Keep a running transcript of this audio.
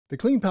The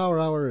Clean Power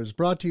Hour is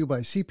brought to you by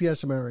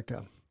CPS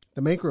America,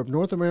 the maker of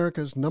North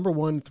America's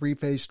 #1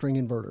 three-phase string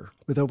inverter,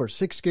 with over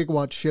 6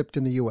 gigawatts shipped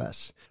in the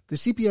U.S. The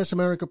CPS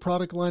America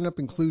product lineup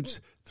includes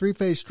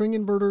three-phase string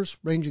inverters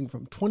ranging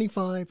from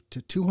 25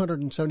 to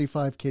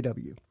 275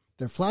 kW.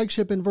 Their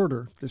flagship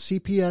inverter, the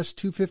CPS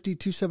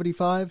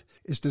 250-275,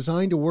 is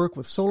designed to work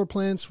with solar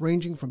plants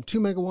ranging from 2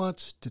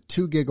 megawatts to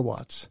 2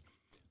 gigawatts.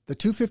 The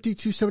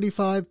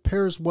 250-275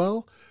 pairs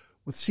well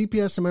with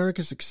CPS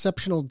America's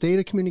exceptional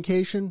data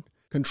communication,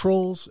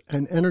 controls,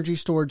 and energy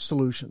storage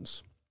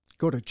solutions.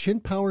 Go to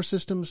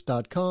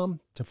chintpowersystems.com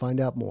to find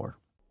out more.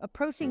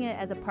 Approaching it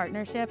as a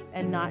partnership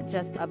and not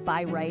just a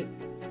by-right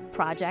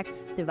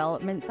project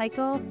development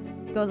cycle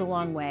goes a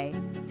long way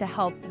to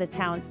help the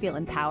towns feel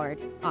empowered,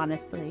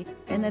 honestly,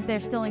 and that they're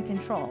still in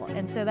control.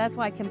 And so that's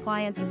why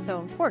compliance is so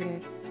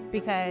important,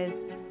 because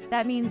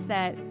that means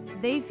that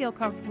they feel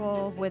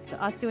comfortable with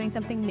us doing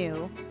something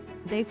new.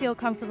 They feel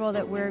comfortable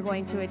that we're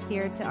going to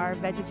adhere to our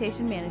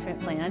vegetation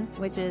management plan,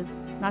 which is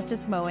not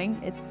just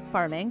mowing, it's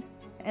farming.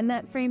 And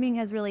that framing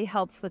has really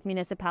helped with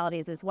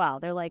municipalities as well.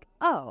 They're like,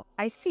 oh,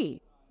 I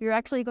see. You're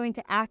actually going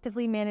to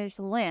actively manage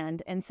the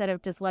land instead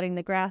of just letting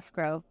the grass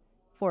grow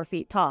 4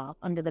 feet tall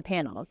under the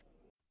panels.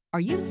 Are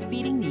you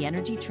speeding the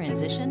energy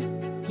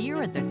transition? Here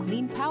at the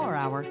Clean Power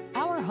Hour,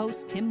 our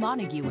hosts Tim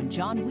Montague and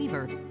John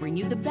Weaver bring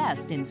you the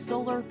best in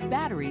solar,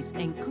 batteries,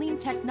 and clean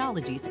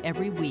technologies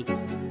every week.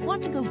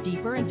 Want to go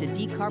deeper into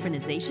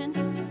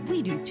decarbonization?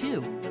 We do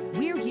too.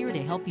 We're here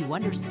to help you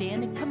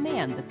understand and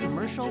command the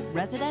commercial,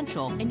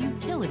 residential, and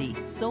utility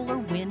solar,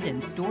 wind,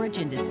 and storage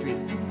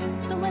industries.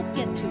 So let's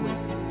get to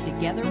it.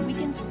 Together we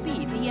can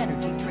speed the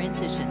energy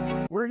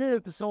transition. We're here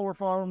at the Solar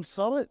Farm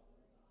Summit,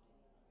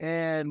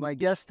 and my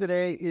guest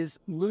today is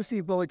Lucy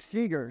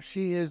Bullock-Sieger.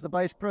 She is the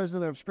Vice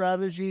President of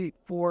Strategy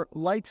for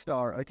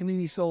Lightstar, a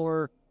community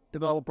solar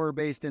developer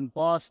based in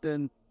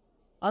Boston.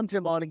 I'm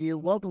Tim Montague.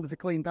 Welcome to the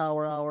Clean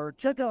Power Hour.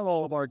 Check out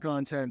all of our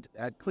content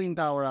at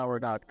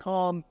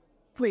cleanpowerhour.com.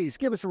 Please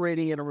give us a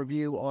rating and a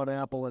review on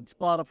Apple and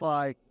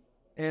Spotify,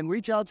 and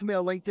reach out to me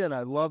on LinkedIn.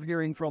 I love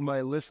hearing from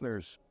my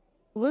listeners.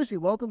 Lucy,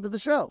 welcome to the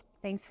show.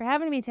 Thanks for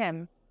having me,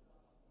 Tim.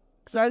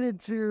 Excited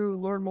to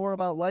learn more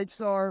about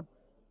Lightstar.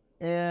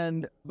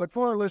 But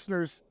for our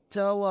listeners,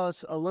 tell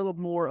us a little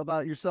more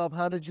about yourself.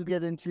 How did you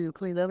get into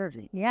clean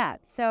energy? Yeah,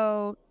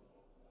 so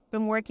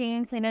been working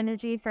in clean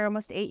energy for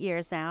almost 8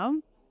 years now.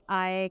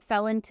 I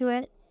fell into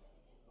it.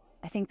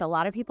 I think a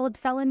lot of people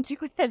fell into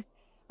it.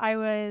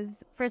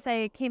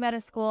 I came out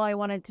of school, I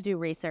wanted to do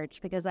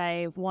research because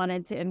I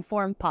wanted to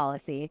inform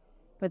policy.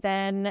 But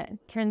then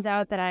it turns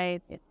out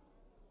that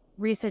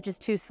research is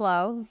too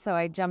slow, so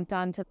I jumped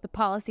onto the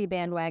policy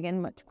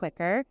bandwagon much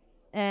quicker.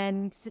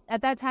 And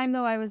at that time,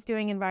 though, I was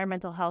doing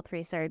environmental health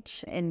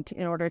research in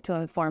order to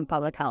inform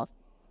public health.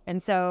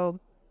 And so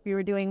we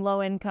were doing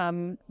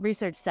low-income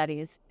research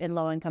studies in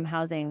low-income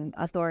housing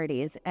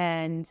authorities.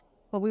 And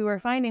what we were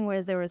finding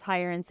was there was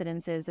higher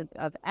incidences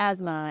of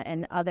asthma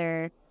and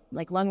other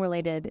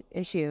lung-related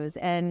issues.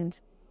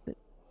 And it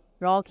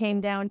all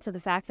came down to the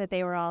fact that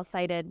they were all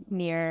sited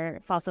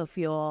near fossil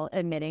fuel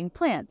emitting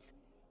plants.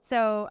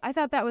 So I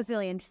thought that was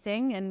really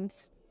interesting. And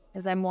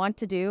as I'm wont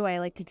to do, I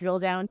like to drill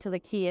down to the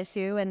key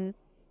issue, and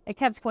it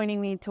kept pointing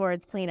me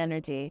towards clean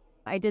energy.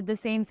 I did the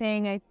same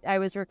thing. I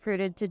was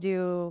recruited to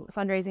do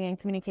fundraising and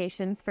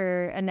communications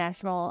for an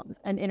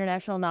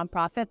international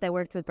nonprofit that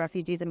worked with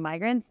refugees and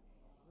migrants.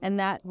 And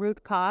that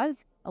root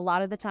cause, a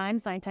lot of the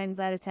times, 9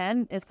 times out of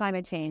 10, is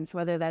climate change,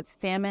 whether that's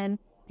famine,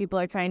 people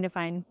are trying to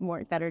find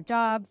better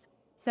jobs.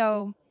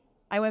 So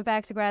I went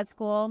back to grad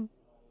school,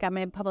 got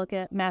my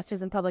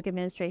master's in public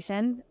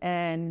administration,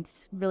 and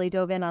really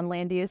dove in on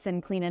land use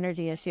and clean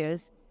energy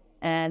issues,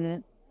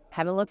 and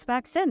haven't looked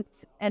back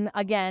since. And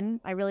again,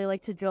 I really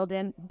like to drill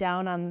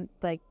down on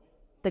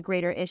the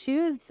greater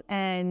issues.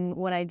 And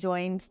when I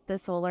joined the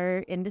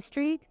solar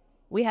industry,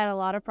 we had a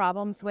lot of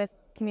problems with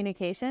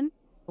communication.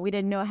 We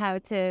didn't know how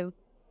to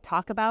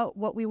talk about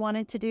what we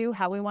wanted to do,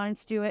 how we wanted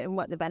to do it, and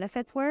what the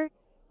benefits were.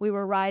 We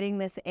were riding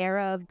this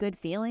era of good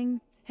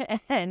feelings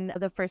and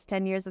the first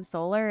 10 years of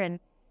solar.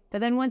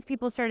 But then once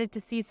people started to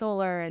see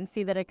solar and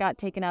see that it got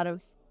taken out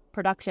of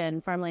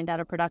production, farmland out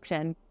of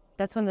production,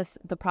 that's when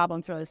the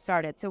problems really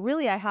started. So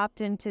really, I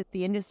hopped into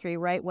the industry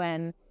right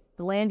when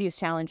the land use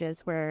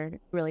challenges were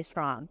really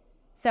strong.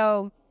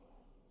 So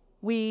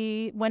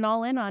we went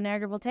all in on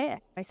agrivoltaic.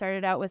 I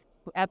started out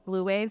at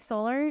Blue Wave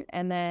Solar,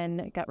 and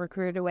then got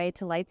recruited away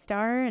to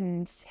Lightstar,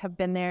 and have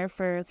been there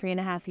for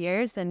 3.5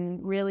 years.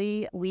 And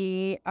really,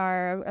 we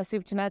are a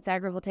soup to nuts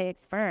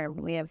agrivoltaics firm.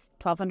 We have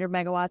 1,200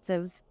 megawatts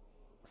of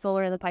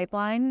solar in the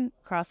pipeline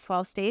across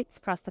 12 states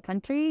across the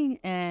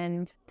country,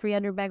 and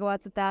 300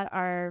 megawatts of that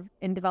are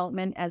in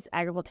development as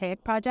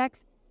agrivoltaic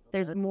projects.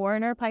 There's more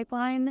in our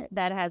pipeline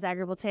that has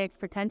agrivoltaics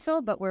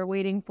potential, but we're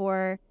waiting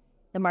for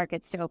the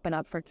markets to open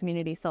up for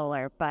community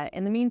solar. But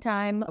in the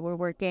meantime, we're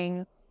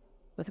working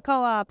with the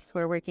co-ops,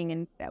 we're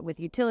working with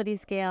utility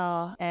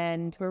scale,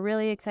 and we're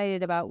really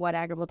excited about what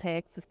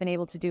agrivoltaics has been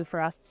able to do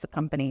for us as a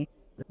company.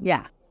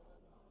 Yeah.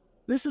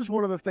 This is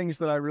one of the things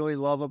that I really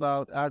love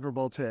about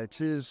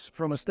agrivoltaics is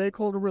from a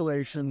stakeholder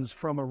relations,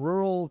 from a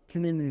rural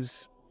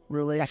communities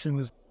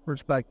relations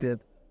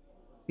perspective,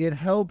 it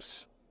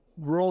helps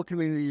rural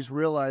communities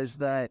realize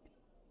that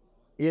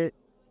it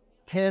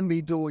can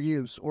be dual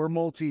use or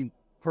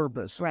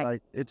multi-purpose,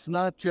 right? It's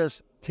not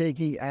just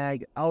taking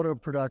ag out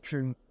of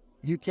production.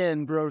 You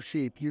can grow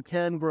sheep, you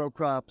can grow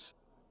crops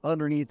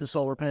underneath the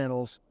solar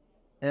panels,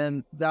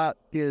 and that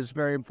is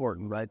very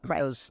important, right?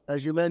 Because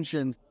as you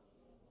mentioned,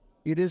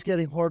 it is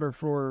getting harder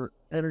for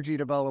energy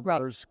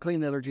developers,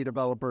 clean energy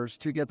developers,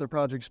 to get their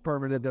projects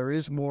permitted. There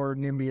is more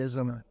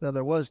NIMBYism than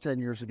there was 10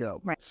 years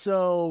ago.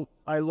 So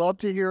I love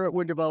to hear it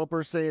when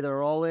developers say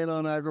they're all in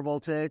on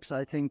agrivoltaics.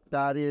 I think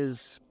that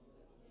is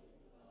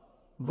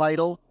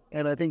vital,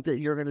 and I think that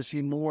you're going to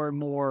see more and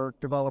more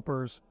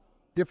developers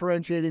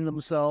differentiating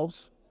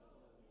themselves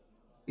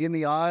in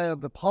the eye of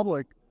the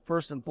public,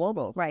 first and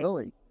foremost,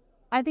 really.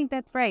 I think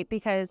that's right,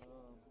 because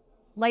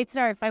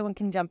Lightstar, if I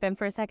can jump in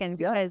for a second,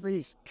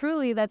 because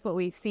truly that's what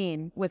we've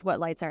seen with what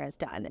Lightstar has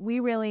done. We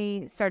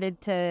really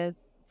started to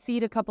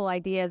seed a couple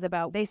ideas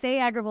about, they say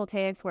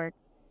agrivoltaics works.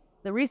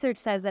 The research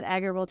says that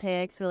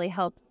agrivoltaics really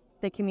helps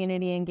the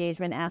community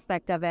engagement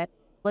aspect of it.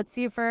 Let's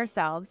see it for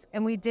ourselves.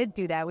 And we did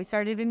do that. We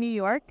started in New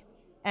York.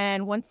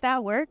 And once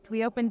that worked,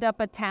 we opened up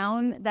a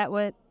town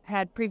that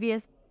had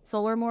previous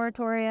solar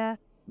moratoria,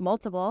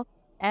 multiple.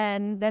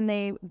 And then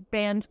they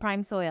banned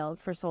prime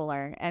soils for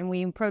solar. And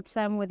we approached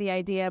them with the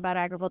idea about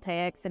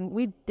agrivoltaics.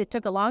 And it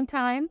took a long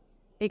time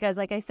because,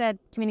 like I said,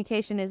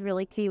 communication is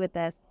really key with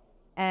this.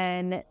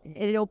 And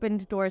it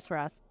opened doors for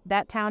us.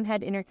 That town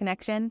had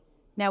interconnection.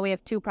 Now we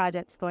have 2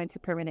 projects going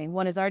through permitting.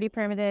 One is already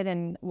permitted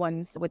and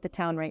one's with the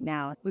town right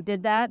now. We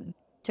did that,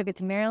 took it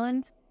to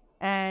Maryland.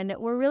 And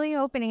we're really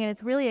opening, and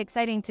it's really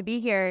exciting to be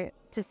here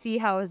to see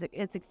how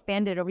it's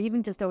expanded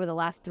even just over the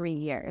last 3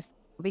 years,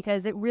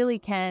 because it really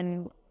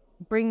can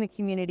bring the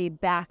community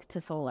back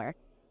to solar.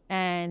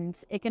 And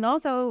it can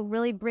also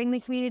really bring the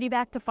community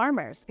back to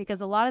farmers, because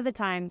a lot of the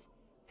times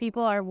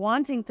people are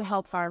wanting to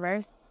help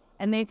farmers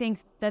and they think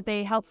that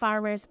they help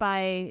farmers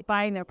by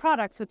buying their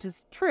products, which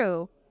is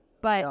true,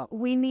 but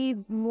we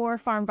need more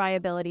farm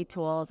viability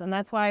tools. And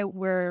that's why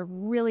we're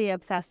really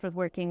obsessed with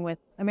working with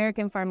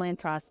American Farmland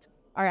Trust,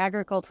 our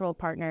agricultural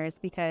partners,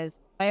 because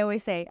I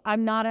always say,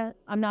 I'm not an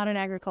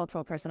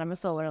agricultural person, I'm a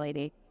solar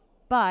lady,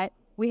 but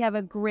we have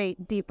a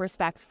great, deep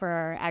respect for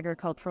our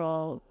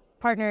agricultural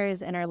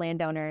partners and our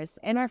landowners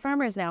and our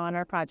farmers now on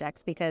our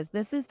projects, because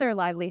this is their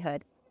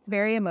livelihood. It's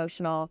very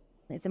emotional.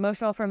 It's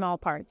emotional from all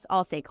parts,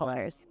 all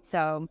stakeholders.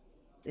 So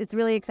it's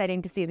really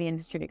exciting to see the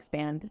industry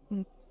expand.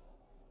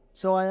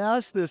 So I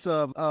asked this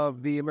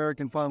of the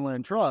American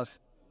Farmland Trust,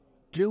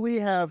 do we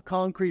have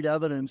concrete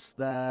evidence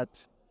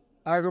that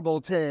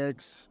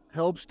agrivoltaics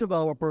helps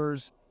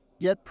developers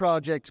get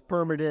projects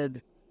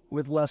permitted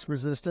with less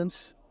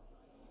resistance?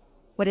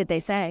 What did they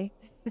say?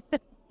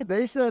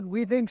 They said,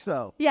 we think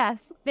so.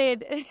 Yes,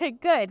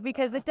 good,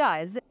 because it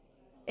does.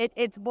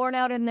 It's borne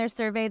out in their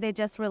survey they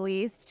just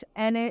released,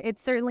 and it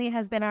certainly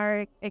has been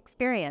our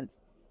experience.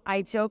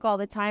 I joke all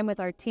the time with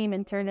our team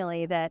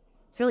internally that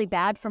it's really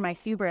bad for my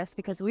hubris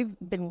because we've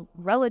been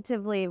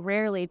relatively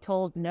rarely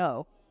told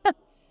no.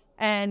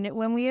 And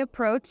when we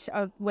approach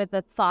with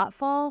a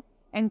thoughtful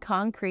and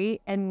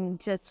concrete and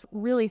just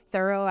really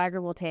thorough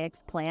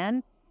agrivoltaics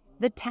plan,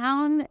 the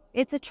town,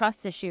 it's a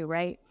trust issue,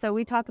 right? So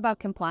we talk about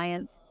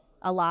compliance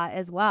a lot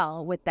as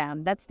well with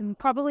them. That's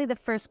probably the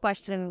first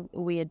question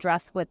we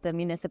address with the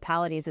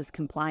municipalities is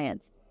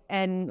compliance.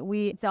 And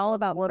it's all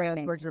about what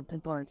aspects of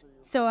compliance?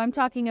 So I'm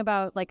talking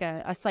about like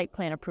a site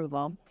plan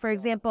approval. For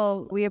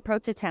example, we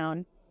approach a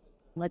town,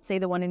 let's say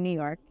the one in New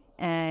York,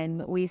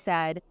 and we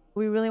said,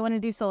 we really want to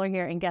do solar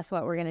here, and guess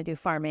what? We're going to do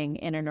farming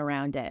in and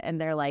around it. And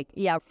they're like,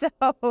 yeah. So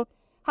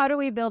how do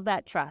we build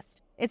that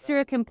trust? It's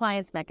through a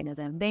compliance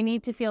mechanism. They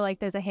need to feel like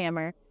there's a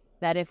hammer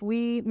that if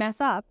we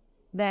mess up,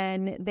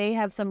 then they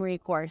have some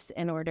recourse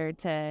in order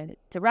to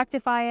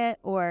rectify it,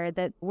 or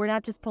that we're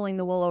not just pulling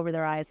the wool over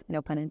their eyes,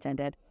 no pun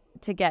intended,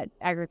 to get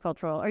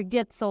agricultural or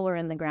get solar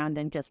in the ground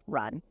and just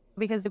run.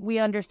 Because we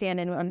understand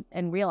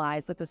and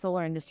realize that the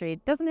solar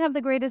industry doesn't have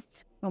the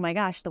greatest, oh my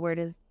gosh, the word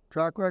is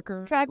track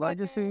record,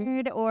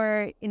 legacy,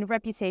 or in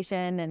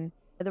reputation, and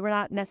we're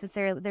not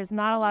necessarily, there's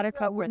not a lot of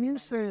when you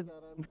say that,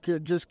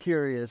 I'm just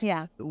curious.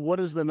 Yeah. What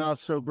is the not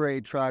so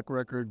great track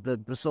record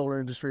that the solar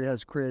industry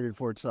has created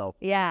for itself?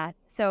 Yeah.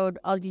 So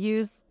I'll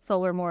use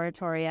solar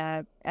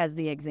moratoria as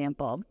the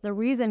example. The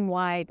reason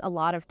why a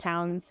lot of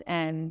towns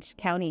and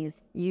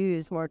counties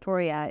use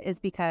moratoria is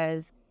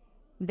because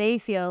they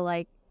feel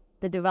like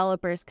the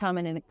developers come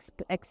in and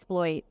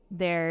exploit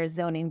their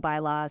zoning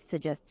bylaws to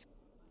just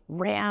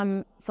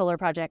ram solar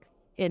projects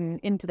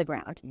into the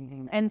ground.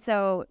 Mm-hmm. And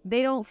so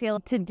they don't feel,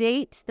 to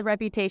date, the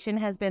reputation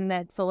has been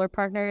that solar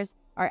partners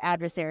are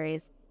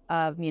adversaries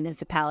of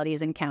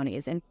municipalities and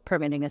counties and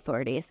permitting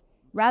authorities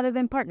rather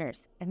than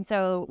partners. And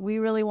so we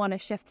really want to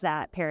shift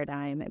that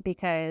paradigm,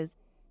 because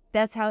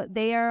that's how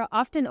they are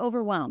often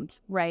overwhelmed,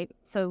 right?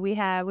 So we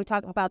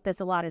talk about this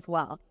a lot as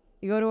well.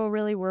 You go to a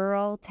really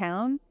rural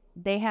town,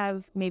 they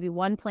have maybe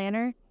one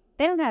planner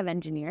They don't have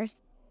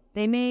engineers.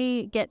 They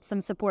may get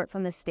some support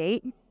from the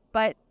state,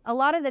 but a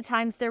lot of the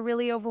times they're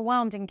really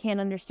overwhelmed and can't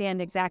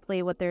understand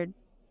exactly what they're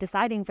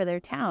deciding for their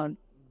town.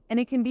 And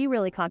it can be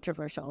really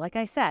controversial. Like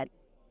I said,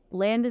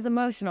 land is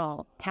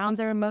emotional, towns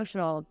are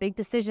emotional, big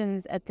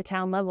decisions at the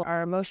town level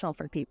are emotional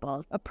for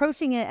people.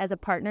 Approaching it as a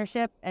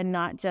partnership and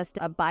not just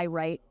a by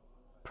right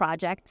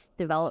project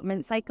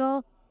development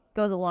cycle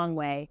goes a long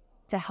way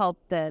to help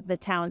the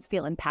towns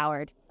feel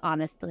empowered,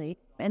 honestly,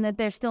 and that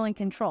they're still in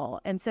control.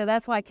 And so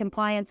that's why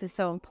compliance is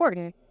so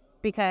important,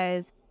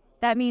 because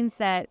that means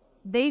that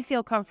they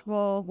feel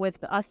comfortable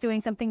with us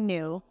doing something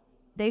new.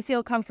 They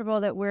feel comfortable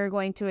that we're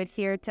going to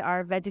adhere to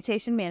our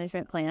vegetation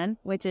management plan,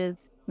 which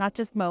is not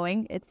just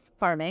mowing, it's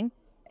farming.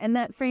 And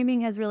that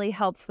framing has really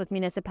helped with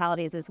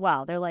municipalities as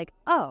well. They're like,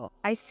 oh,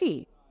 I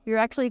see. You're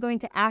actually going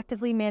to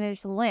actively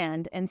manage the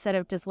land instead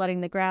of just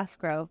letting the grass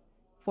grow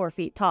 4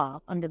 feet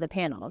tall under the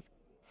panels.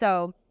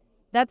 So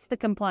that's the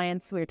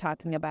compliance we're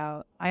talking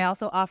about. I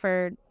also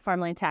offer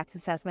farmland tax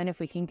assessment if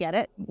we can get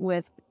it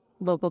with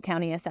local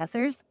county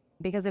assessors,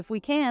 because if we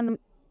can,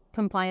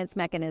 compliance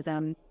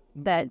mechanism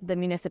that the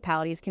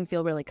municipalities can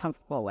feel really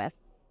comfortable with,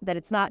 that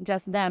it's not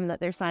just them that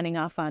they're signing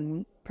off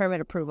on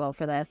permit approval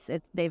for this.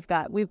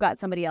 We've got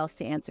somebody else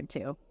to answer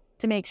to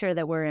make sure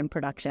that we're in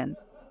production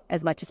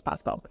as much as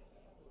possible.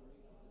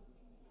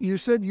 You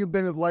said you've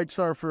been with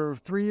Lightstar for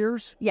 3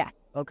 years? Yeah.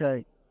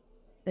 Okay.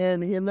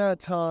 And in that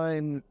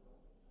time,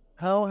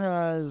 how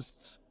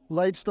has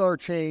Lightstar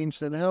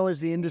changed and how has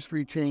the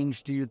industry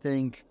changed, do you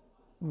think,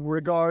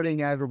 regarding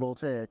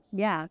agrivoltaics?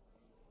 Yeah.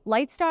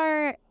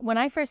 Lightstar, when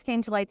I first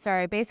came to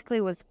Lightstar, I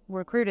basically was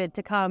recruited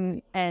to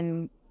come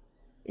and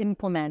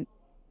implement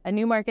a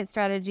new market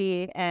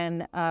strategy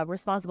and a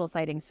responsible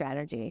siting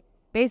strategy.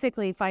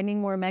 Basically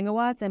finding more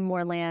megawatts and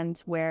more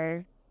land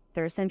where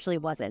there essentially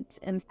wasn't.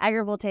 And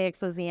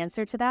agrivoltaics was the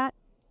answer to that.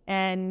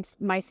 And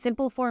my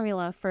simple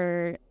formula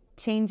for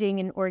changing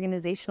an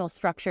organizational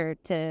structure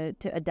to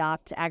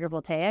adopt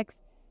agrivoltaics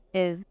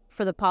is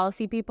for the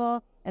policy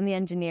people and the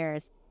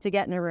engineers to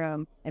get in a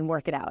room and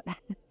work it out.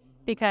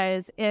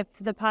 Because if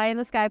the pie in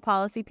the sky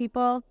policy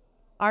people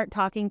aren't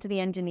talking to the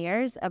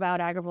engineers about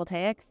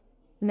agrivoltaics,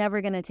 it's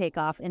never going to take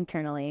off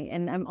internally.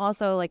 And I'm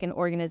also like an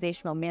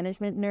organizational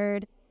management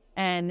nerd.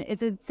 And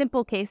it's a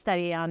simple case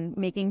study on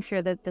making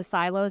sure that the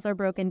silos are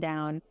broken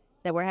down,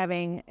 that we're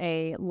having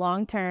a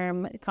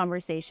long-term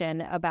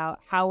conversation about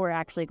how we're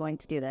actually going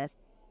to do this.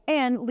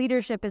 And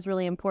leadership is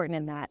really important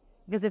in that,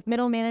 because if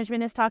middle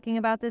management is talking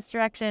about this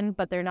direction,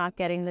 but they're not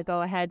getting the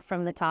go-ahead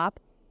from the top,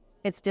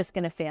 it's just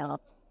going to fail.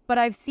 But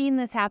I've seen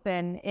this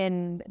happen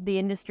in the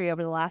industry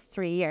over the last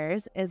 3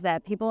 years, is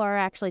that people are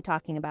actually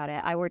talking about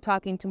it. We're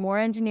talking to more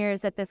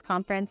engineers at this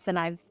conference than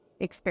I've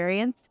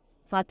experienced.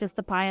 It's not just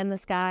the pie in the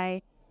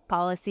sky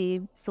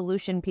policy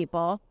solution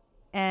people.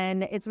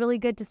 And it's really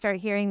good to start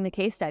hearing the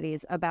case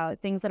studies about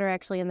things that are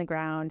actually in the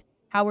ground,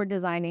 how we're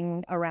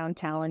designing around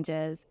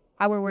challenges,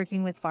 how we're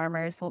working with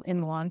farmers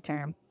in the long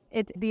term.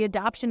 The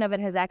adoption of it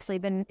has actually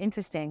been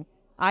interesting.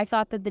 I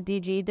thought that the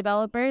DG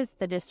developers,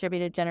 the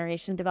distributed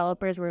generation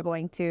developers, were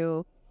going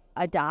to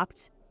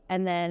adopt,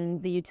 and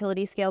then the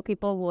utility scale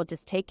people will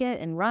just take it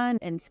and run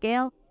and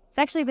scale. It's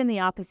actually been the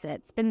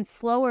opposite. It's been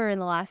slower in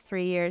the last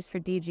 3 years for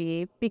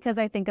DG because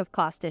I think of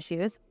cost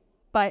issues.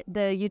 But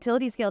the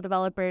utility scale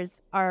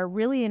developers are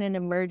really in an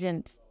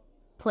emergent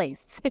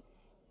place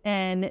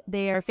and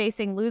they are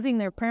facing losing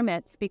their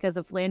permits because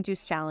of land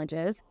use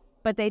challenges,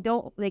 but they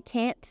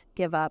can't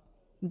give up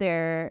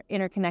their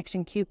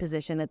interconnection queue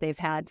position that they've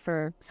had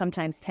for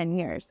sometimes 10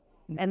 years.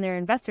 And their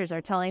investors are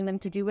telling them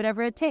to do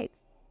whatever it takes.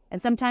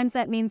 And sometimes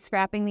that means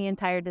scrapping the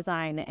entire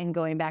design and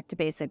going back to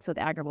basics with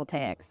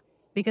agrivoltaics,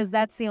 because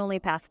that's the only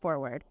path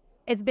forward.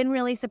 It's been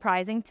really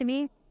surprising to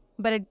me,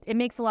 but it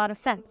makes a lot of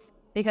sense,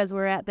 because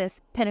we're at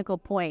this pinnacle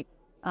point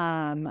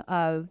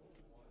of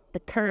the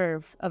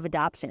curve of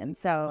adoption.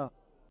 So,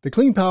 the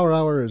Clean Power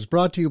Hour is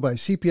brought to you by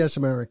CPS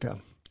America,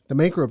 the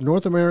maker of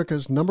North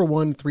America's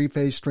 #1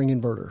 three-phase string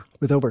inverter,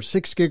 with over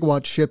 6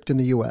 gigawatts shipped in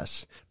the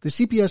U.S. The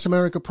CPS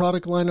America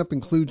product lineup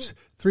includes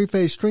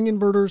three-phase string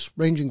inverters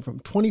ranging from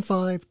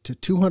 25 to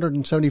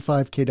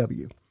 275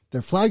 kW.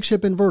 Their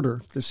flagship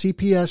inverter, the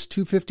CPS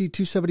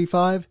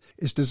 250-275,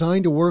 is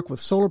designed to work with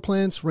solar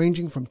plants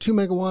ranging from 2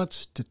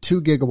 megawatts to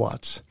 2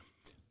 gigawatts.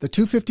 The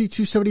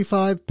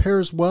 250-275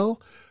 pairs well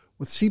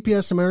with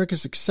CPS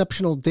America's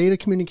exceptional data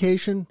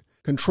communication,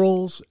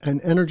 controls,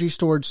 and energy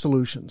storage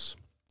solutions.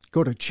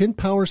 Go to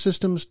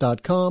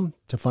chintpowersystems.com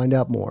to find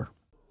out more.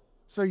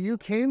 So you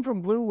came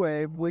from Blue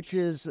Wave, which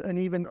is an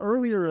even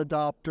earlier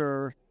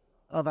adopter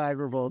of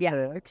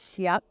agrivoltaics.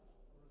 Yep.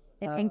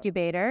 An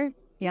incubator.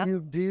 Yep.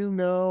 Do you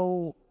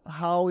know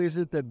how is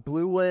it that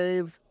Blue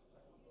Wave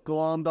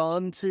glommed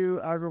on to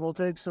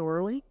agrivoltaics so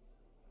early?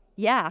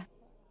 Yeah.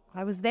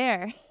 I was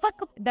there.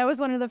 That was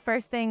one of the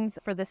first things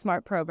for the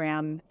SMART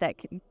program,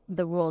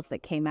 the rules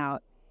that came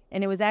out.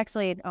 And it was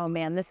actually, oh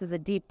man, this is a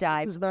deep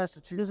dive. This is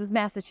Massachusetts. This is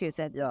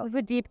Massachusetts. Yeah. This is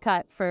a deep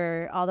cut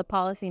for all the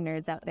policy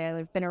nerds out there that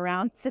have been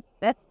around since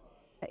this.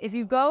 If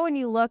you go and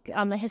you look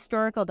on the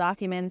historical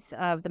documents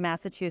of the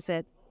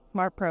Massachusetts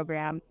SMART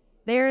program,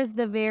 There's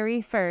the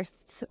very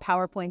first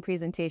PowerPoint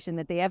presentation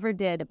that they ever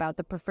did about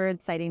the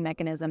preferred siting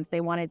mechanisms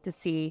they wanted to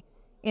see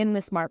in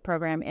the SMART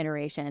program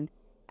iteration.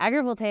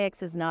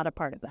 Agrivoltaics is not a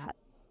part of that.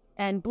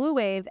 And Blue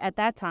Wave at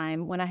that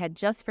time, when I had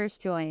just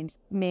first joined,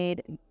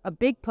 made a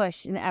big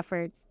push in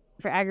efforts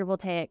for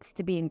agrivoltaics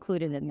to be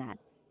included in that.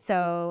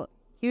 So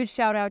huge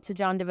shout out to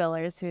John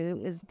DeVillers, who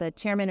is the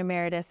chairman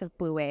emeritus of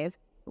Blue Wave,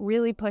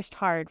 really pushed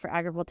hard for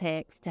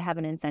agrivoltaics to have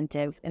an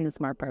incentive in the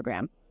SMART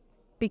program.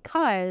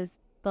 Because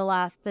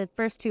the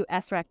first two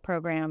SREC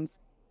programs,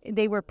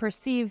 they were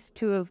perceived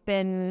to have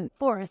been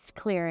forest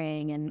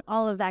clearing and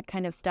all of that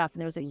kind of stuff.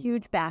 And there was a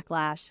huge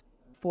backlash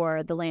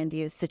for the land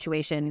use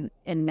situation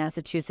in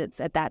Massachusetts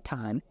at that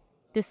time,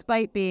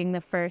 despite being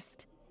the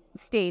first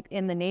state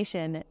in the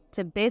nation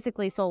to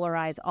basically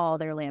solarize all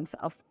their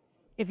landfills.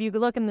 If you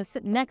look in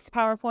the next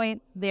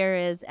PowerPoint, there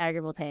is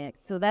agrivoltaics.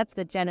 So that's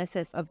the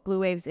genesis of Blue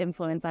Wave's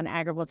influence on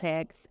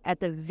agrivoltaics at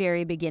the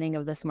very beginning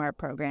of the SMART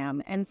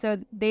program. And so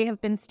they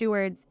have been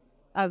stewards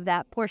of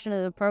that portion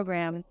of the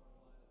program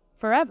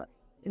forever.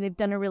 They've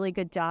done a really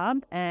good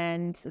job,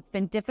 and it's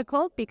been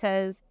difficult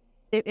because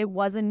it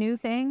was a new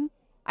thing.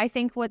 I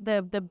think what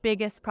the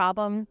biggest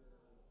problem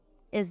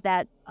is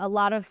that a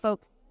lot of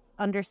folks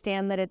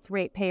understand that it's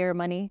ratepayer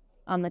money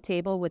on the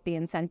table with the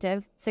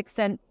incentive.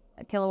 6-cent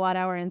kilowatt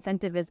hour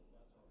incentive is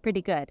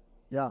pretty good.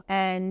 Yeah.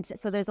 And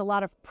so there's a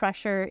lot of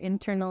pressure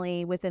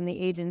internally within the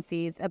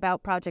agencies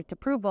about project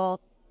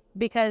approval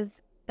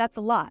because that's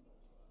a lot.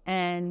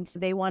 And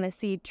they want to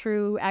see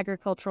true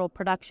agricultural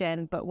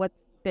production, but what's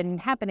been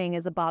happening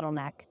is a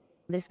bottleneck.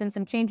 There's been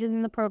some changes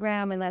in the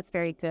program, and that's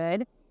very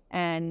good.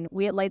 And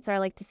we at Lightstar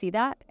like to see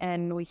that,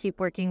 and we keep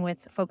working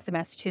with folks in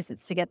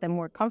Massachusetts to get them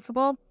more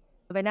comfortable.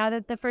 But now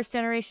that the first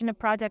generation of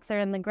projects are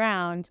in the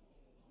ground,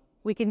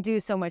 we can do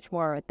so much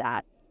more with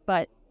that.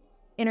 But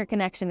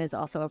interconnection is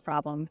also a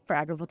problem for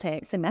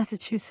agrivoltaics in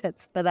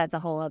Massachusetts, but that's a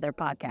whole other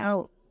podcast.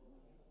 Now,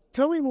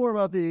 tell me more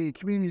about the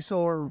community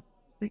solar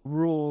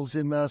rules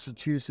in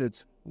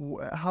Massachusetts.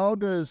 How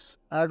does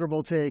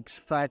agrivoltaics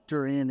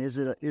factor in? Is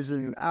it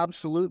an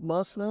absolute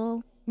must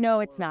now?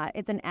 No, it's not.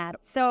 It's an add.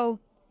 So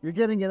you're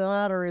getting an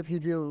adder if you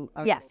do.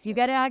 Yes, you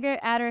get an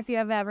adder if you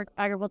have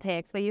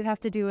agrivoltaics, but you have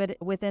to do it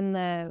within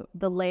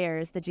the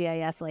layers, the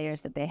GIS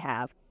layers that they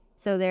have.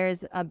 So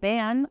there's a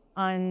ban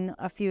on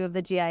a few of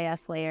the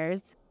GIS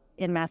layers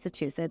in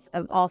Massachusetts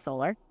of all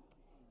solar.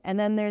 And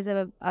then there's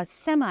a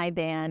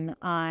semi-ban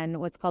on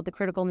what's called the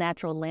critical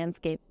natural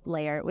landscape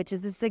layer, which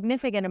is a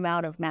significant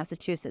amount of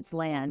Massachusetts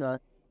land.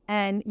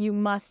 And you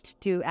must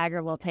do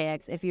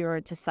agrivoltaics if you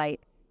were to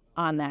site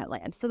on that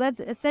land. So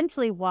that's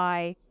essentially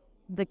why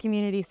the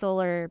community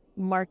solar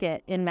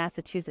market in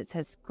Massachusetts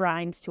has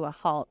ground to a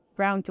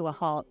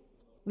halt,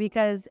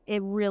 because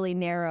it really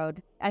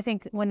narrowed. I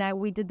think when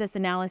we did this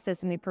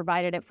analysis and we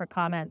provided it for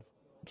comments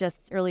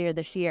just earlier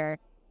this year,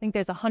 I think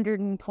there's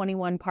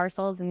 121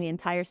 parcels in the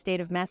entire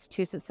state of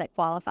Massachusetts that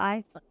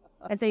qualify.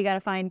 And so you got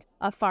to find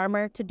a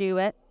farmer to do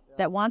it,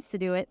 that wants to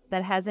do it,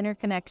 that has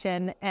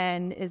interconnection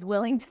and is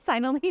willing to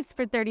sign a lease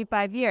for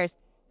 35 years.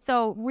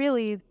 So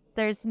really,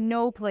 there's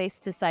no place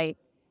to site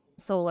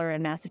solar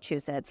in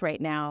Massachusetts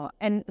right now.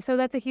 And so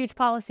that's a huge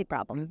policy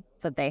problem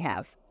that they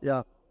have.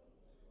 Yeah.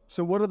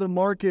 So what are the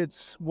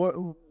markets?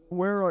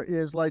 Where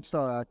is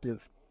Lightstar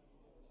active?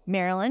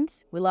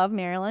 Maryland. We love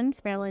Maryland.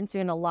 Maryland's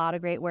doing a lot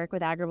of great work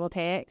with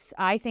agrivoltaics.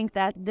 I think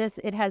that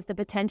it has the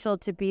potential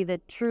to be the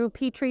true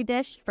petri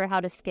dish for how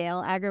to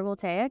scale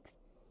agrivoltaics.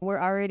 We're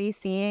already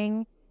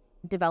seeing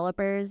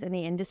developers in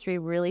the industry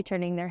really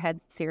turning their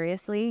heads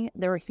seriously.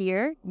 They're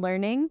here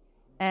learning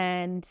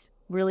and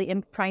really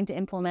trying to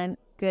implement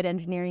good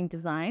engineering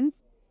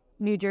designs.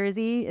 New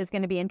Jersey is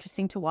going to be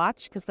interesting to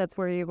watch because that's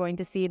where you're going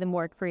to see the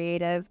more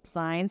creative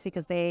designs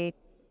because they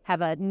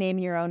have a name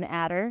your own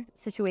adder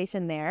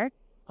situation there.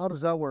 How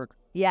does that work?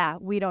 Yeah,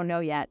 we don't know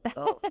yet.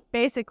 Oh.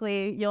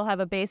 Basically, you'll have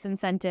a base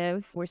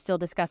incentive. We're still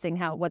discussing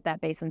what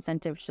that base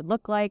incentive should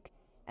look like.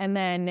 And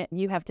then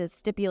you have to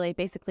stipulate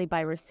basically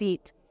by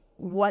receipt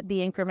what the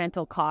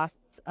incremental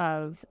costs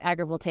of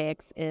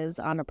agrivoltaics is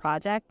on a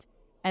project.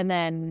 And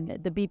then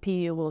the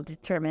BPU will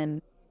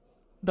determine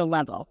the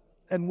level.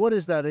 And what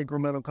is that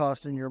incremental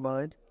cost in your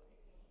mind?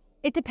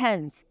 It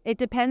depends. It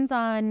depends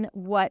on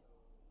what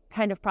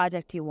kind of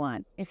project you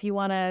want. If you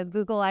want to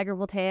Google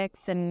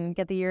agrivoltaics and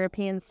get the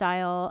European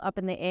style up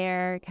in the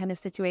air kind of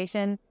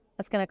situation,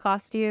 that's going to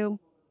cost you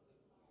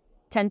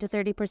 10 to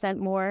 30%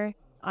 more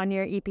on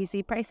your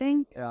EPC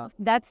pricing. Yeah.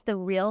 That's the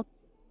real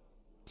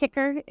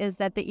kicker, is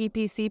that the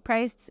EPC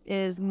price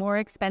is more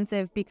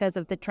expensive because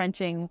of the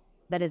trenching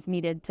that is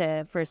needed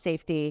for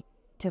safety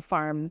to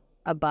farm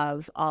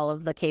above all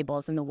of the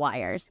cables and the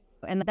wires.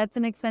 And that's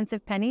an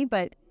expensive penny,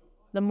 but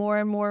the more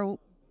and more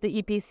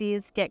the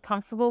EPCs get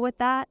comfortable with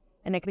that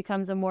and it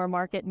becomes a more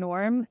market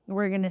norm,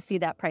 we're going to see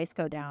that price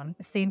go down.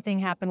 The same thing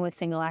happened with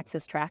single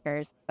axis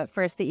trackers. At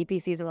first, the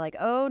EPCs were like,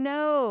 oh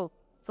no,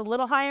 it's a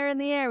little higher in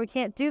the air. We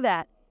can't do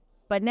that.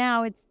 But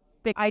now it's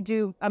big.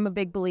 I'm a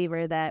big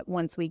believer that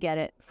once we get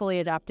it fully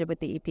adopted with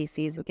the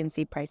EPCs, we can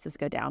see prices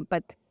go down.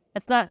 But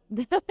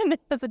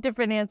that's a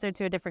different answer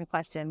to a different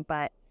question.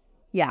 But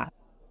Yeah.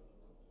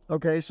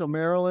 Okay, so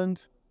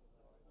Maryland,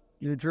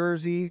 New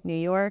Jersey. New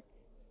York,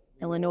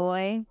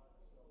 Illinois,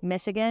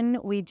 Michigan.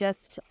 We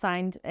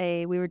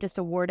were just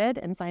awarded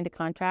and signed a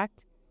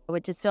contract,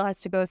 which it still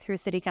has to go through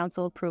city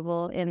council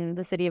approval in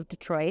the city of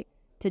Detroit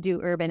to do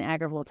urban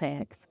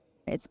agrivoltaics.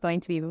 It's going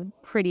to be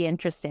pretty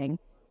interesting.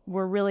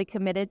 We're really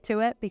committed to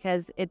it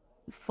because it's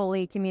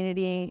fully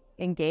community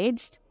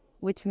engaged,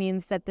 which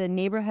means that the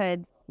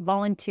neighborhoods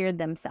volunteered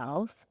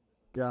themselves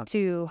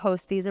to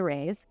host these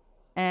arrays.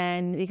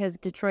 And because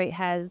Detroit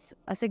has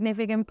a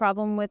significant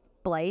problem with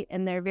blight,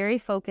 and they're very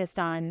focused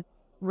on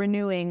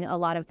renewing a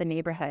lot of the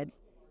neighborhoods.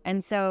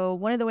 And so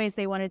one of the ways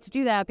they wanted to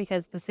do that,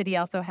 because the city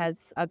also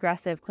has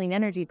aggressive clean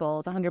energy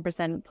goals,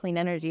 100% clean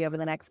energy over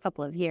the next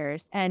couple of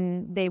years,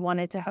 and they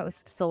wanted to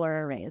host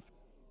solar arrays.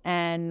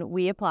 And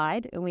we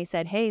applied and we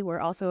said, hey,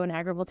 we're also an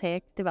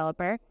agrivoltaic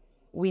developer.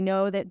 We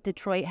know that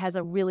Detroit has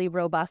a really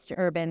robust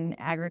urban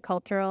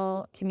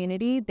agricultural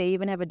community. They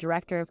even have a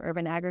director of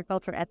urban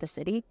agriculture at the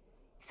city.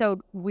 So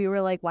we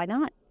were like, why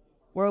not?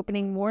 We're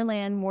opening more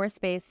land, more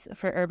space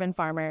for urban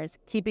farmers,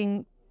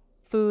 keeping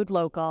food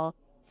local,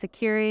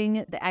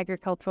 securing the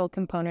agricultural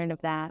component of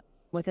that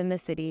within the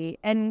city.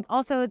 And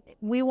also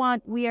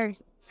we are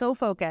so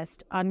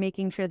focused on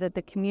making sure that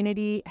the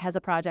community has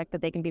a project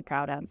that they can be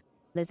proud of.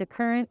 There's a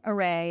current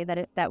array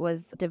that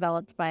was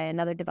developed by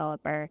another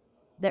developer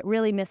that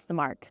really missed the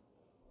mark.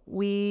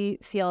 We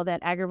feel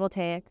that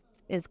agrivoltaics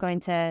is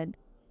going to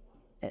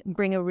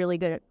bring a really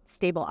good,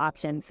 stable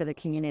option for the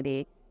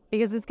community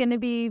because it's going to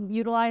be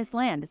utilized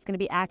land. It's going to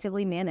be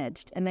actively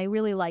managed. And they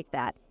really like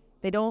that.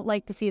 They don't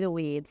like to see the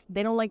weeds.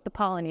 They don't like the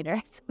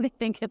pollinators. They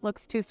think it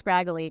looks too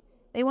scraggly.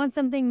 They want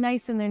something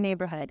nice in their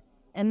neighborhood.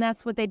 And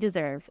that's what they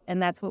deserve. And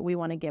that's what we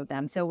want to give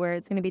them. So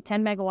it's going to be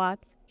 10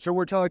 megawatts. So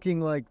we're talking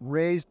like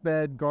raised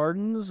bed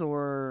gardens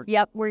or?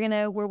 Yep.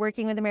 We're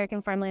working with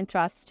American Farmland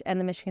Trust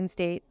and the Michigan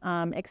State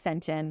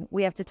Extension.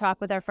 We have to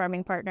talk with our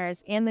farming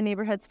partners and the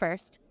neighborhoods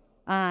first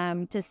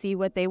to see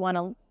what they want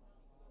to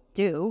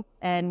do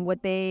and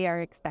what they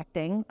are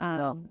expecting.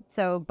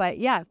 But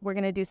yeah, we're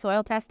going to do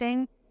soil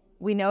testing.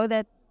 We know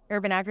that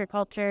urban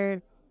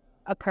agriculture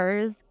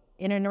occurs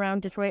in and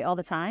around Detroit all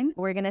the time.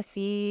 We're going to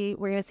see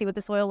what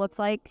the soil looks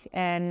like,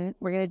 and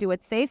we're going to do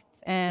what's safe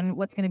and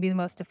what's going to be the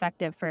most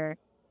effective for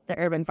the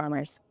urban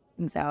farmers.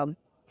 And so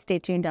stay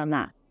tuned on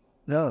that.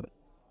 No,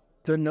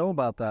 didn't know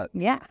about that.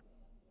 Yeah.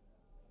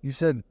 You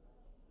said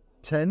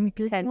 10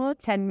 gigawatts?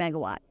 10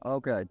 megawatts.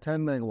 Okay,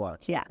 10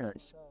 megawatts. Yeah. Okay.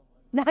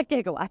 Not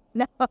gigawatts,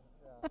 no.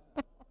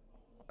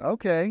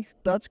 Okay,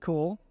 that's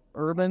cool.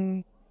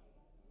 Urban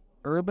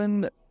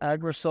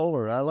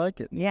agri-solar. I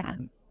like it. Yeah.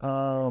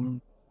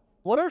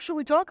 What else should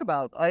we talk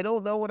about? I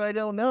don't know what I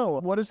don't know.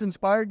 What has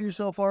inspired you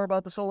so far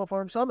about the Solar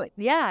Farm Summit?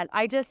 Yeah,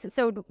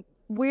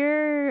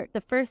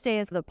 the first day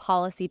is the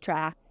policy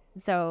track.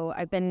 So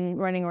I've been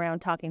running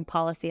around talking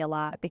policy a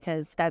lot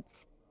because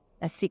that's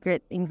a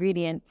secret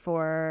ingredient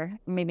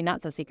maybe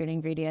not so secret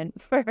ingredient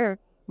for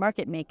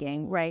market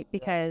making, right?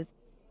 Because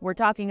we're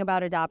talking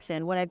about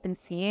adoption. What I've been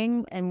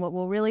seeing and what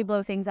will really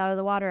blow things out of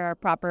the water are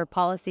proper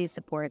policy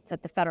supports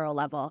at the federal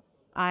level.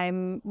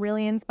 I'm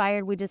really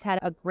inspired. We just had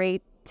a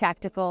great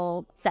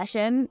tactical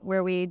session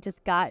where we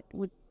just got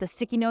the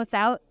sticky notes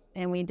out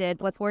and we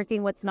did what's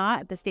working, what's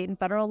not at the state and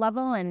federal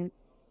level. And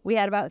we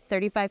had about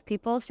 35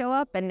 people show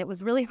up, and it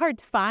was really hard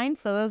to find.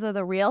 So those are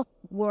the real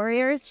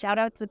warriors. Shout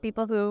out to the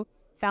people who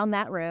found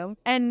that room.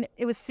 And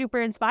it was super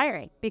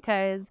inspiring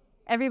because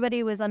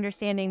everybody was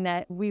understanding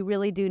that we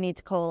really do need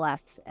to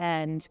coalesce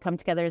and come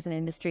together as an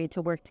industry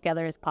to work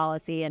together as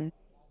policy. And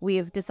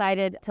we've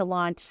decided to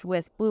launch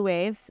with Blue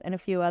Wave and a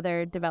few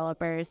other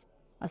developers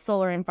a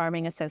solar and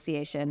farming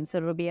association. So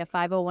it'll be a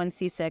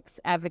 501c6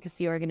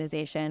 advocacy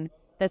organization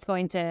that's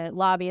going to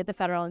lobby at the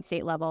federal and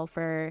state level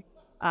for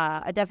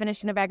a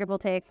definition of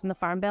agrivoltaics in the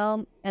Farm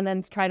Bill, and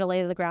then try to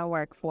lay the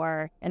groundwork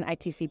for an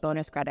ITC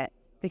bonus credit,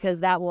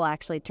 because that will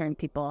actually turn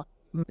people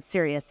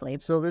seriously.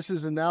 So this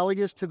is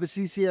analogous to the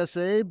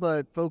CCSA,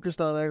 but focused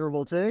on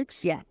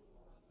agrivoltaics? Yes.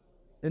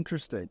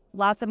 Interesting.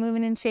 Lots of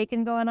moving and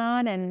shaking going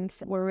on, and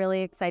we're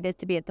really excited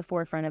to be at the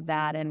forefront of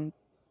that. And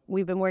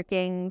we've been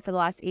working for the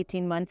last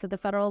 18 months at the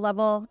federal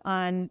level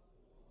on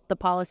the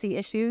policy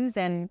issues,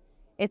 and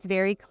it's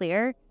very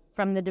clear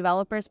from the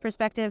developer's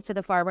perspective to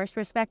the farmer's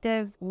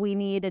perspective, we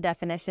need a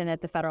definition at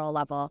the federal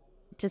level.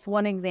 Just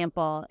one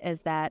example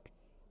is that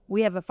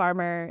we have a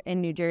farmer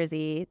in New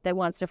Jersey that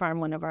wants to farm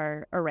one of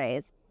our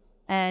arrays.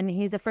 And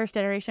he's a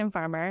first-generation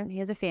farmer. He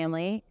has a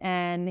family,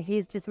 and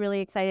he's just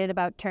really excited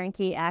about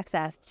turnkey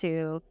access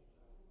to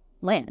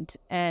land.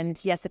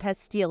 And yes, it has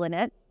steel in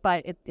it,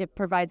 but it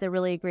provides a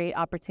really great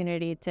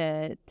opportunity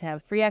to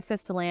have free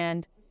access to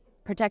land,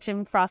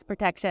 protection, frost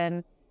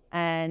protection,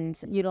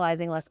 and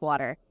utilizing less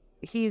water.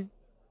 He's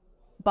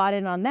bought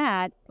in on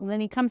that, and then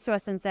he comes to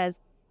us and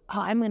says,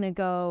 I'm going to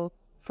go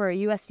for a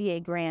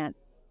USDA grant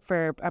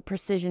for a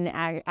precision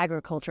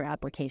agriculture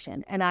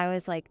application. And I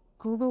was like,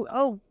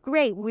 oh,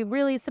 great, we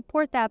really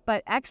support that,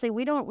 but actually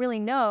we don't really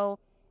know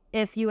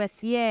if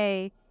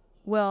USDA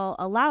will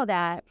allow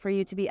that for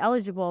you to be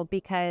eligible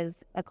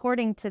because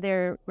according to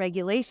their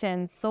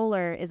regulations,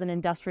 solar is an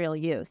industrial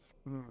use.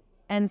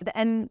 And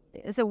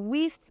so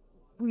we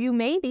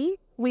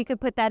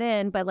could put that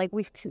in, but like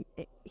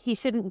he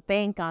shouldn't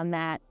bank on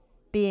that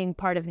being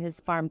part of his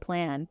farm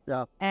plan.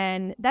 Yeah.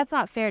 And that's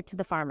not fair to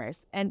the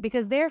farmers. And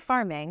because they're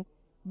farming,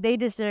 they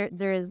deserve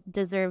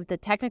the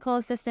technical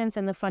assistance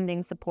and the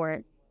funding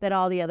support that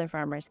all the other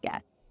farmers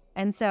get.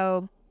 And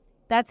so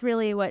that's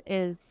really what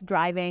is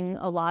driving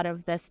a lot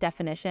of this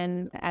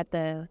definition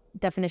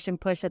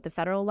push at the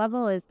federal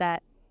level is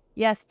that,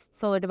 yes,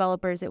 solar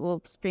developers, it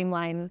will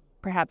streamline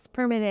perhaps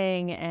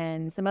permitting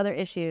and some other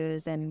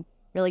issues and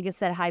really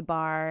set a high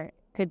bar,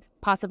 could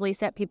possibly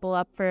set people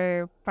up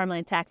for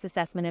farmland tax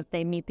assessment if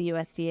they meet the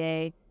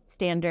USDA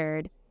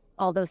standard.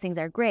 All those things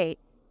are great.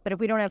 But if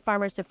we don't have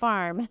farmers to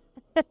farm,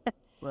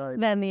 right,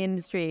 then the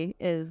industry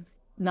is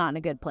not in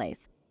a good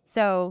place.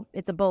 So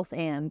it's a both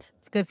and.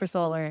 It's good for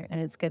solar and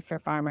it's good for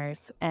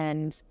farmers.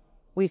 And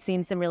we've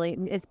seen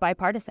it's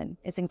bipartisan.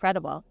 It's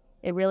incredible.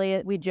 It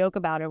really, we joke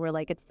about it. We're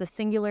like, it's the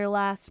singular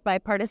last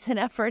bipartisan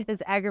effort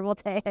is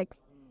agrivoltaics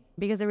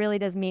because it really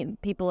does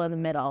meet people in the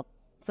middle.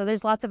 So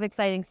there's lots of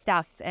exciting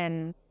stuff.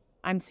 And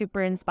I'm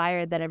super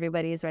inspired that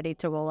everybody's ready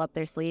to roll up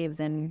their sleeves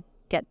and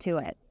get to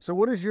it. So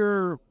what is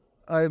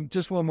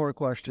just one more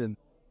question.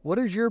 What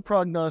is your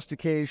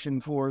prognostication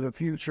for the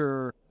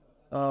future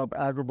of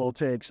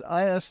agrivoltaics?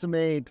 I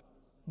estimate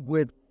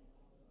with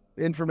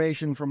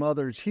information from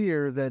others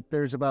here that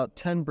there's about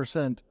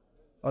 10%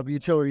 of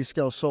utility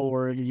scale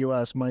solar in the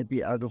U.S. might be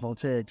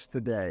agrivoltaics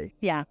today.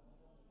 Yeah.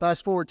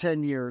 Fast forward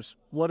 10 years,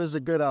 what is a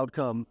good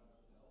outcome?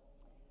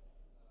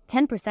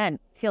 10%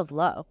 feels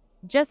low.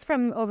 Just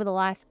from over the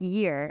last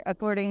year,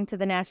 according to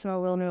the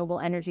National Renewable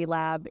Energy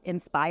Lab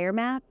Inspire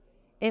map,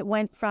 it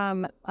went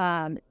from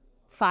 5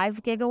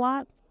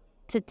 gigawatts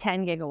to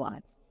 10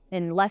 gigawatts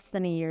in less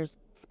than a year's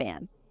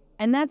span.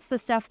 And that's the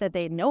stuff that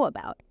they know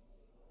about.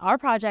 Our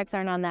projects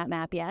aren't on that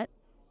map yet.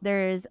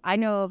 I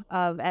know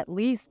of at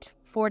least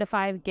 4 to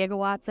 5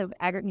 gigawatts of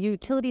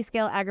utility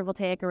scale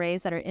agrivoltaic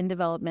arrays that are in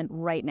development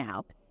right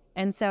now.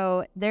 And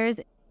so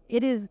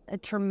it is a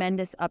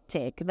tremendous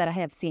uptake that I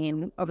have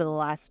seen over the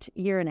last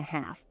year and a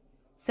half.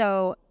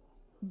 So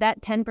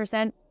that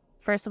 10%,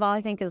 first of all,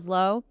 I think is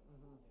low.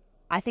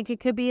 I think it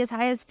could be as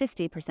high as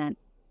 50%. I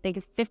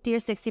think 50 or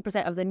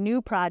 60% of the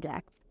new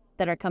projects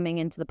that are coming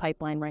into the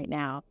pipeline right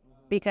now.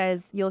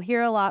 Because you'll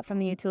hear a lot from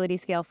the utility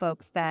scale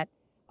folks that,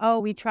 oh,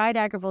 we tried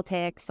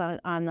agrivoltaics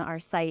on our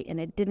site and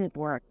it didn't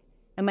work.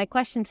 And my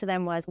question to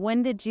them was,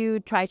 when did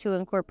you try to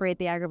incorporate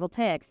the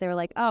agrivoltaics? They were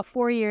like,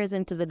 4 years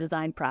into the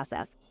design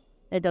process.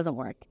 It doesn't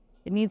work.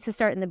 It needs to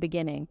start in the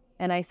beginning.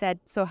 And I said,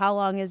 so how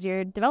long is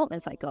your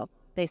development cycle?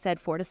 They said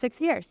 4 to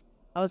 6 years.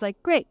 I was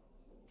like, great,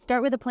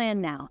 start with a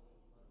plan now.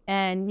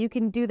 And you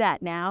can do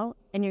that now,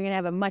 and you're going to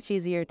have a much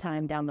easier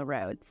time down the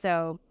road.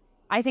 So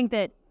I think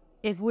that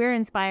if we're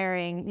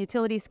inspiring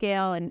utility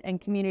scale and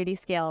community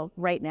scale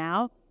right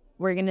now,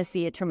 we're going to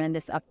see a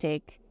tremendous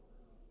uptake,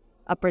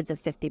 upwards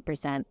of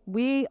 50%.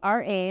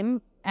 Our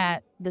aim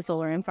at the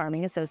Solar and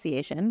Farming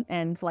Association,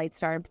 and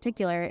Lightstar in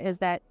particular, is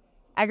that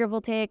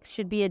agrivoltaics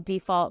should be a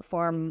default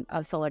form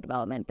of solar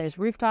development. There's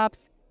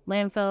rooftops,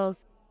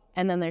 landfills,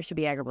 and then there should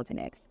be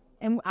agrivoltaics.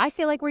 And I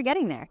feel like we're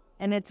getting there,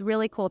 and it's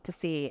really cool to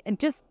see. And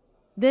just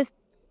this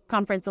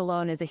conference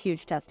alone is a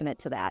huge testament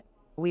to that.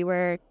 We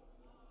were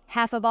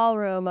half a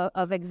ballroom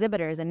of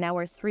exhibitors, and now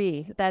we're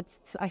 3.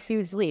 That's a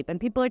huge leap, and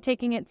people are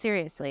taking it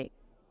seriously,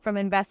 from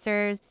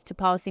investors to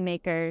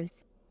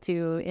policymakers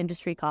to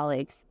industry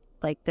colleagues.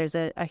 Like, there's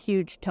a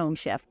huge tone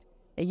shift.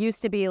 It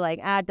used to be like,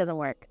 it doesn't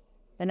work.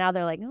 And now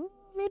they're like,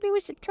 maybe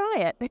we should try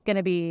it. It's going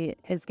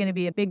to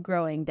be a big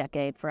growing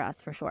decade for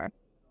us, for sure.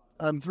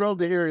 I'm thrilled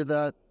to hear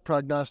that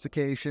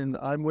prognostication.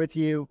 I'm with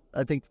you.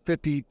 I think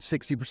 50,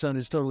 60%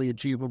 is totally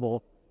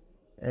achievable,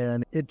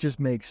 and it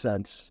just makes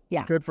sense.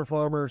 Yeah. Good for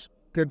farmers,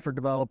 good for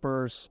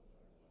developers,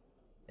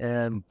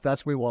 and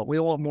that's what we want. We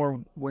want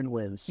more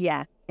win-wins.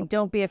 Yeah, and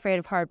don't be afraid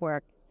of hard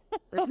work.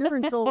 If you're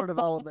in solar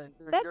development,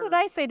 that's what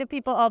I say to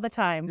people all the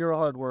time. You're a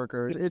hard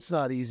worker. It's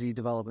not easy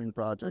developing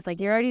projects. It's like,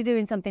 you're already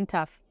doing something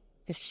tough.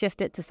 Just shift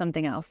it to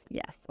something else.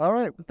 Yes. All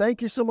right.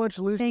 Thank you so much,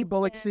 Lucy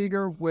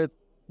Bullock-Sieger with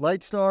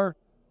Lightstar.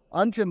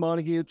 I'm Tim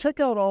Montague.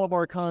 Check out all of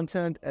our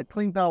content at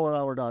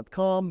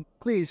cleanpowerhour.com.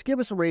 Please give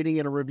us a rating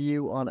and a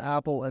review on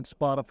Apple and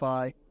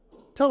Spotify.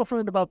 Tell a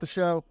friend about the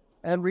show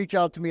and reach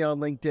out to me on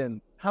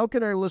LinkedIn. How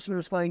can our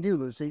listeners find you,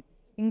 Lucy?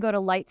 You can go to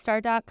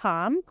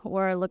lightstar.com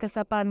or look us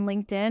up on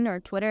LinkedIn or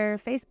Twitter or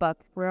Facebook.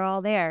 We're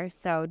all there.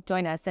 So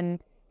join us.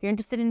 And if you're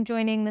interested in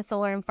joining the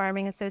Solar and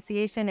Farming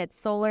Association,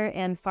 it's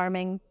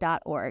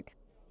solarandfarming.org.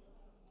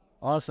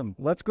 Awesome.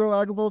 Let's grow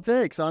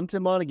agrivoltaics. I'm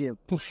Tim Montague.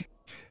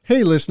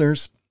 Hey,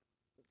 listeners.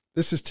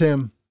 This is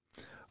Tim.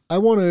 I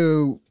want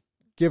to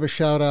give a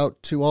shout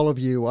out to all of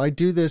you. I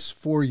do this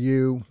for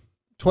you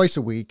twice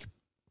a week.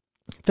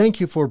 Thank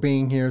you for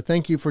being here.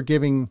 Thank you for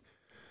giving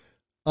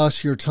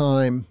us your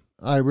time.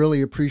 I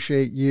really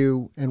appreciate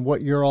you and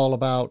what you're all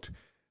about.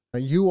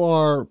 You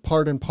are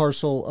part and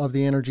parcel of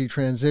the energy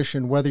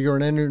transition, whether you're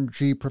an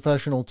energy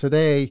professional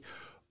today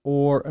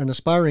or an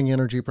aspiring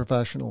energy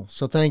professional.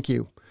 So thank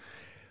you.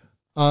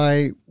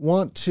 I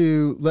want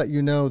to let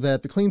you know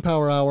that the Clean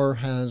Power Hour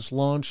has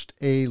launched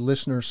a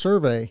listener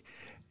survey,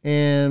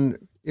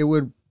 and it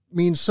would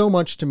mean so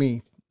much to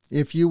me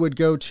if you would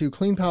go to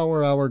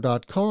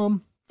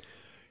cleanpowerhour.com,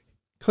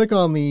 click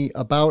on the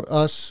About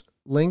Us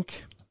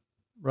link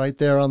right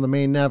there on the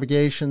main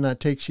navigation. That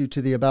takes you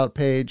to the About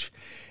page,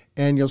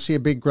 and you'll see a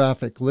big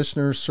graphic,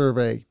 Listener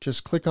Survey.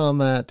 Just click on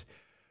that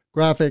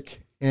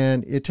graphic,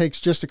 and it takes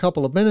just a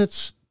couple of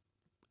minutes.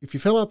 If you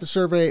fill out the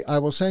survey, I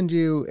will send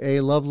you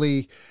a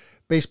lovely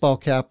baseball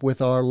cap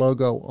with our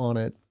logo on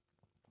it.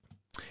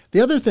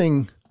 The other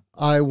thing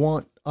I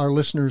want our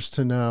listeners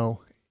to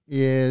know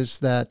is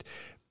that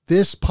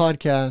this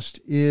podcast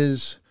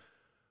is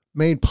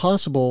made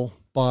possible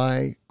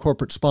by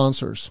corporate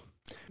sponsors.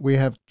 We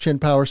have Chin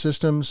Power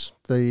Systems,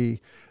 the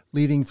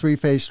leading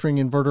three-phase string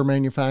inverter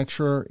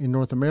manufacturer in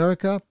North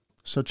America.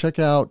 So check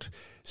out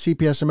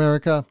CPS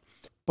America.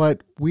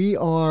 But we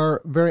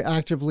are very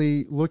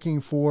actively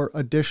looking for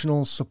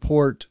additional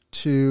support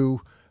to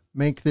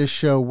make this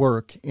show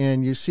work.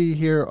 And you see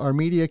here our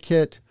media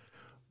kit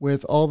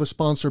with all the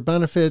sponsor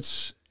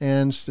benefits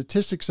and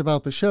statistics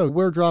about the show.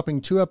 We're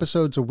dropping 2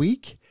 episodes a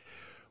week.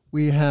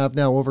 We have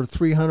now over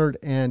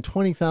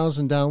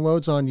 320,000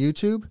 downloads on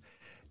YouTube,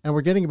 and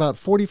we're getting about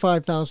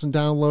 45,000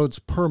 downloads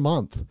per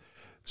month.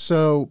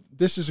 So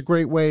this is a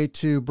great way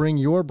to bring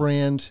your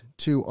brand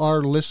to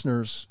our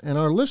listeners, and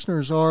our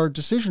listeners are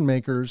decision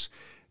makers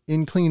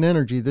in clean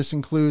energy. This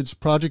includes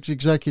project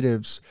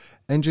executives,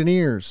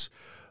 engineers,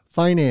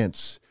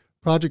 finance,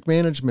 project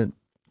management,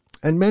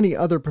 and many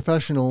other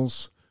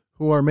professionals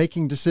who are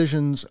making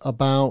decisions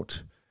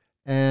about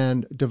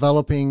and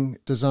developing,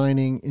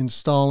 designing,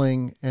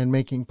 installing, and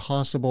making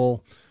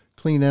possible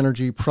clean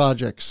energy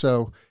projects.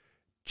 So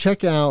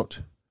check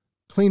out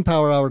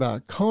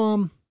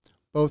cleanpowerhour.com,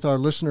 both our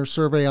listener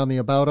survey on the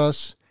About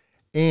Us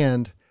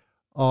and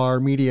our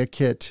media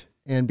kit,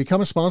 and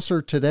become a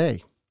sponsor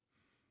today.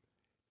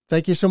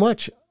 Thank you so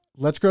much.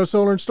 Let's grow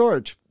solar and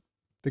storage.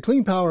 The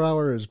Clean Power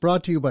Hour is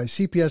brought to you by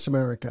CPS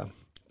America,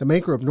 the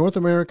maker of North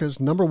America's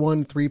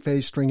 #1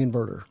 three-phase string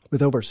inverter,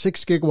 with over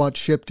 6 gigawatts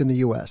shipped in the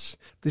U.S.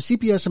 The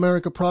CPS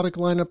America product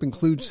lineup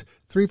includes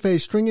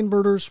three-phase string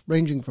inverters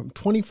ranging from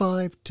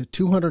 25 to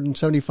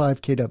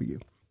 275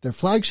 kW. Their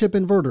flagship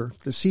inverter,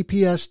 the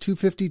CPS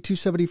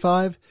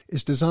 250-275,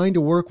 is designed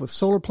to work with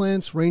solar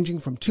plants ranging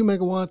from 2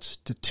 megawatts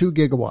to 2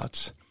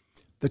 gigawatts.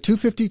 The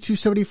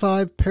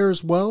 250-275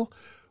 pairs well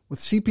with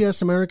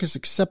CPS America's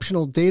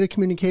exceptional data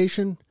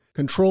communication,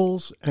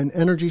 controls, and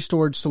energy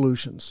storage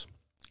solutions.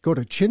 Go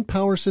to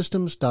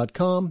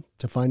chinpowersystems.com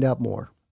to find out more.